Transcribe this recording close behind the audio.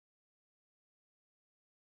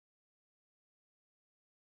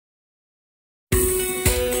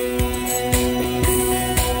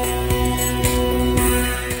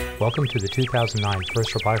Welcome to the 2009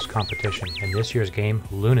 First Robotics Competition and this year's game,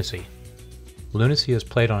 Lunacy. Lunacy is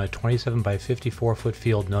played on a 27 by 54 foot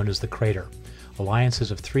field known as the Crater.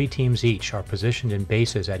 Alliances of 3 teams each are positioned in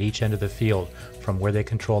bases at each end of the field from where they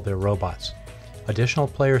control their robots. Additional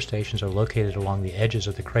player stations are located along the edges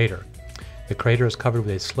of the crater. The crater is covered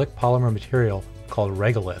with a slick polymer material called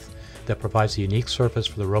regolith that provides a unique surface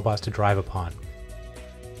for the robots to drive upon.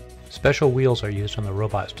 Special wheels are used on the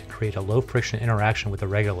robots to create a low friction interaction with the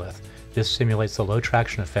regolith. This simulates the low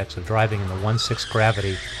traction effects of driving in the 1/6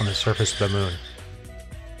 gravity on the surface of the moon.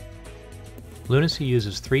 Lunacy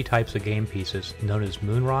uses 3 types of game pieces known as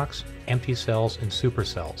moon rocks, empty cells, and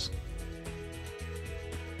supercells.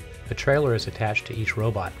 A trailer is attached to each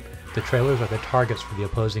robot. The trailers are the targets for the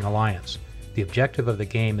opposing alliance. The objective of the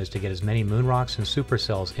game is to get as many moon rocks and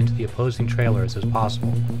supercells into the opposing trailers as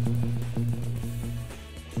possible.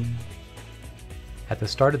 At the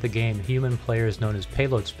start of the game, human players known as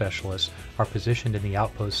payload specialists are positioned in the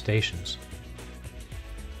outpost stations.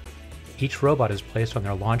 Each robot is placed on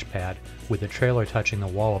their launch pad with the trailer touching the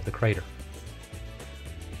wall of the crater.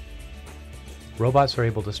 Robots are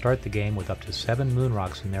able to start the game with up to 7 moon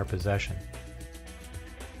rocks in their possession.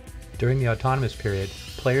 During the autonomous period,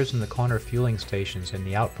 players in the corner fueling stations and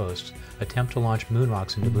the outposts attempt to launch moon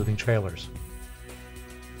rocks into moving trailers.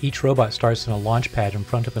 Each robot starts in a launch pad in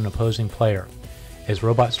front of an opposing player. As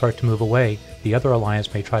robots start to move away, the other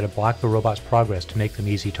alliance may try to block the robot's progress to make them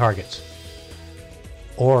easy targets.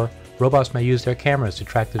 Or, robots may use their cameras to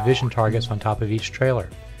track the vision targets on top of each trailer.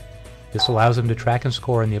 This allows them to track and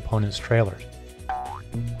score in the opponent's trailers.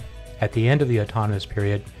 At the end of the autonomous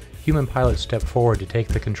period, human pilots step forward to take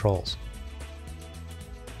the controls.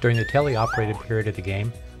 During the tele-operated period of the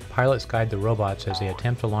game, pilots guide the robots as they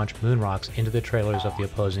attempt to launch moon rocks into the trailers of the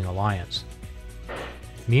opposing alliance.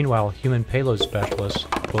 Meanwhile, human payload specialists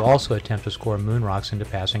will also attempt to score moon rocks into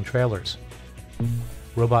passing trailers.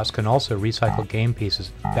 Robots can also recycle game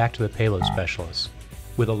pieces back to the payload specialists.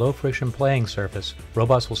 With a low-friction playing surface,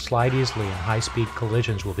 robots will slide easily and high-speed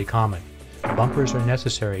collisions will be common. Bumpers are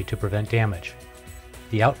necessary to prevent damage.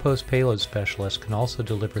 The outpost payload specialists can also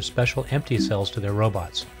deliver special empty cells to their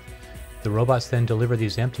robots. The robots then deliver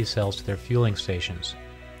these empty cells to their fueling stations.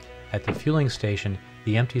 At the fueling station,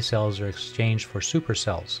 the empty cells are exchanged for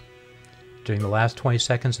supercells. During the last 20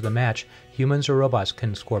 seconds of the match, humans or robots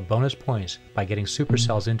can score bonus points by getting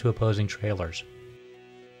supercells into opposing trailers.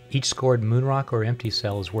 Each scored moon rock or empty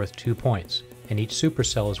cell is worth 2 points, and each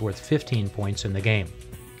supercell is worth 15 points in the game.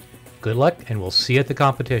 Good luck, and we'll see you at the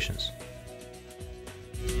competitions.